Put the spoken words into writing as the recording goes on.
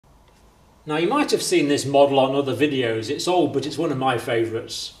Now you might have seen this model on other videos. It's old, but it's one of my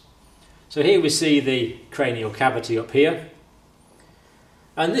favourites. So here we see the cranial cavity up here.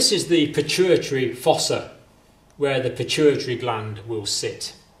 And this is the pituitary fossa, where the pituitary gland will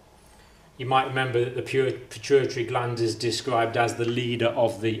sit. You might remember that the pituitary gland is described as the leader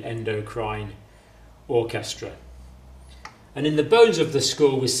of the endocrine orchestra. And in the bones of the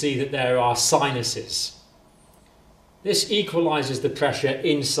skull we see that there are sinuses. This equalises the pressure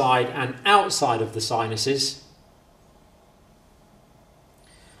inside and outside of the sinuses,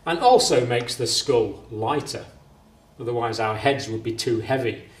 and also makes the skull lighter. Otherwise our heads would be too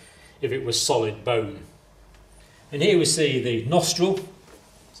heavy if it was solid bone. And here we see the nostril.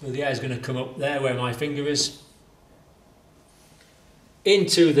 So the air is going to come up there where my finger is,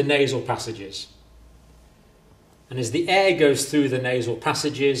 into the nasal passages. And as the air goes through the nasal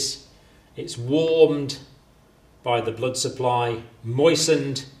passages, it's warmed by the blood supply,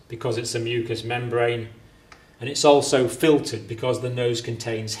 moistened because it's a mucous membrane, and it's also filtered because the nose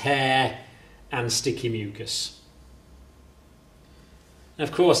contains hair and sticky mucus. And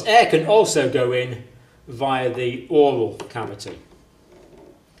of course, air can also go in via the oral cavity.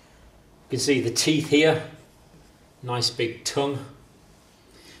 You can see the teeth here, nice big tongue.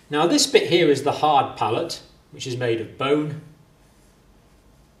 Now this bit here is the hard palate, which is made of bone.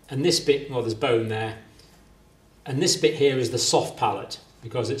 And this bit, well, there's bone there. And this bit here is the soft palate,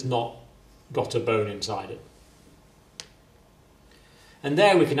 because it's not got a bone inside it. And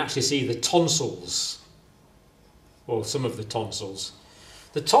there we can actually see the tonsils, or some of the tonsils.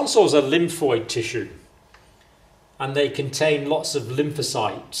 The tonsils are lymphoid tissue, and they contain lots of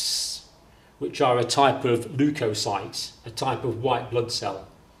lymphocytes, which are a type of leukocyte, a type of white blood cell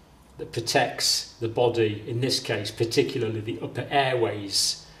that protects the body, in this case particularly the upper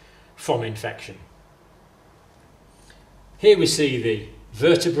airways, from infection. Here we see the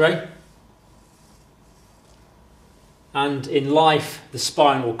vertebrae, and in life the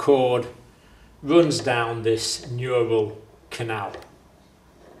spinal cord runs down this neural canal,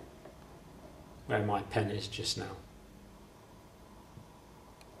 where my pen is just now.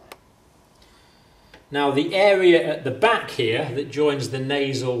 Now the area at the back here that joins the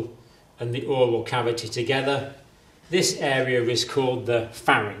nasal and the oral cavity together, this area is called the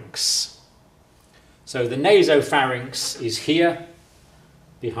pharynx. So the nasopharynx is here,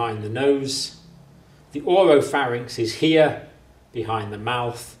 behind the nose. The oropharynx is here, behind the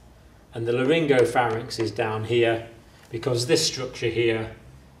mouth. And the laryngopharynx is down here, because this structure here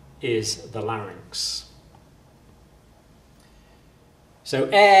is the larynx. So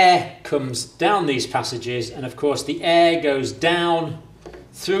air comes down these passages, and of course the air goes down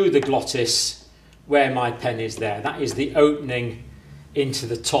through the glottis where my pen is there. That is the opening into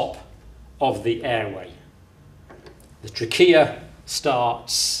the top of the airway. The trachea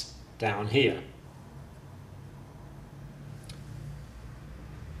starts down here.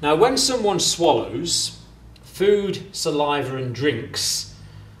 Now when someone swallows, food, saliva and drinks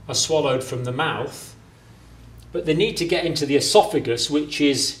are swallowed from the mouth, but they need to get into the esophagus, which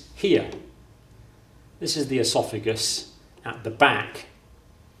is here. This is the esophagus at the back.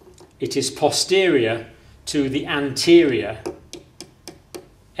 It is posterior to the anterior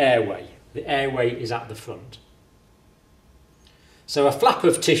airway. The airway is at the front. So a flap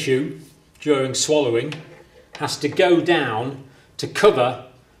of tissue during swallowing has to go down to cover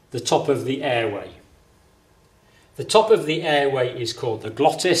the top of the airway. The top of the airway is called the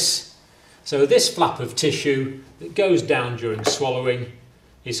glottis. So this flap of tissue that goes down during swallowing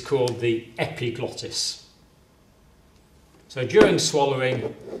is called the epiglottis. So during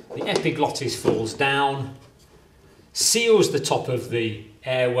swallowing, the epiglottis falls down, seals the top of the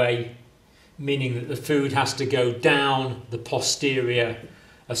airway, meaning that the food has to go down the posterior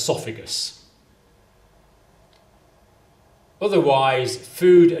esophagus. Otherwise,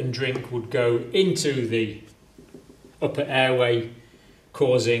 food and drink would go into the upper airway,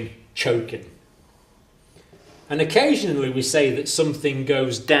 causing choking. And occasionally we say that something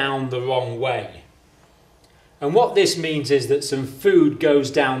goes down the wrong way. And what this means is that some food goes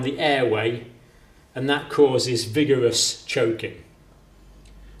down the airway, and that causes vigorous choking.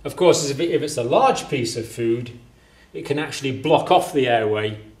 Of course, if it's a large piece of food, it can actually block off the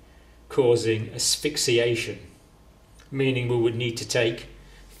airway, causing asphyxiation, meaning we would need to take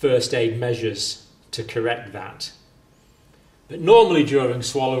first aid measures to correct that. But normally during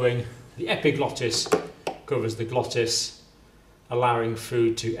swallowing, the epiglottis covers the glottis, allowing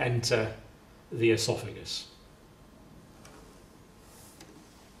food to enter the esophagus.